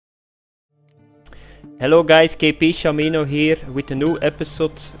Hello guys, KpShamino here with a new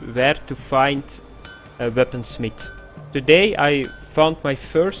episode where to find a weaponsmith. Today I found my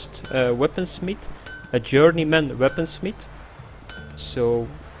first weaponsmith, a Journeyman Weaponsmith. So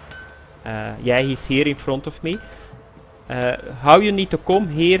yeah, he's here in front of me. How you need to come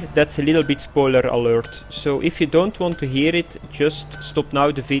here, that's a little bit spoiler alert. So if you don't want to hear it, just stop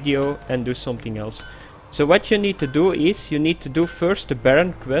now the video and do something else. So what you need to do is, you need to do first the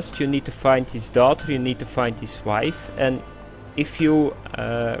Baron quest. You need to find his daughter, you need to find his wife, and if you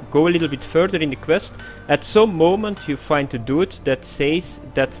go a little bit further in the quest, at some moment you find a dude that says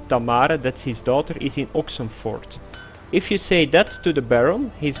that Tamara, that's his daughter, is in Oxenfurt. If you say that to the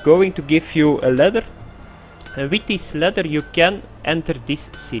Baron, he's going to give you a ladder, and with this ladder you can enter this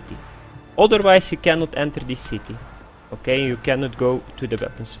city. Otherwise you cannot enter this city. Okay, you cannot go to the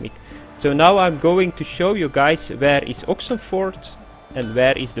weaponsmith. So now I'm going to show you guys where is Oxenfurt and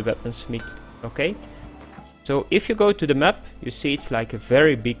where is the weaponsmith. Okay, so if you go to the map, you see it's like a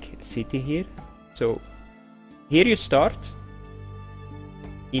very big city here. So here you start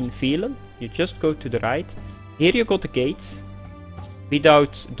in Velen, you just go to the right. Here you got the gates.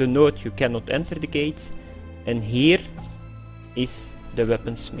 Without the node you cannot enter the gates. And here is the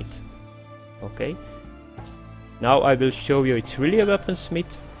weaponsmith. Okay, now I will show you it's really a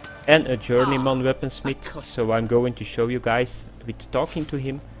weaponsmith and a Journeyman Weaponsmith. So I'm going to show you guys with talking to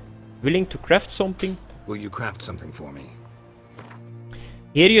him. Willing to craft something? Will you craft something for me?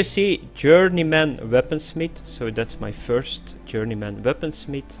 Here you see Journeyman Weaponsmith. So that's my first Journeyman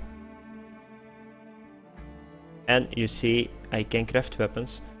Weaponsmith. And you see I can craft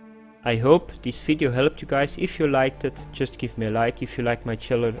weapons. I hope this video helped you guys. If you liked it, just give me a like. If you like my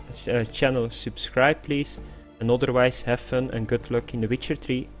channel, subscribe please. And otherwise, have fun and good luck in The Witcher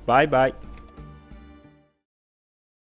 3. Bye bye.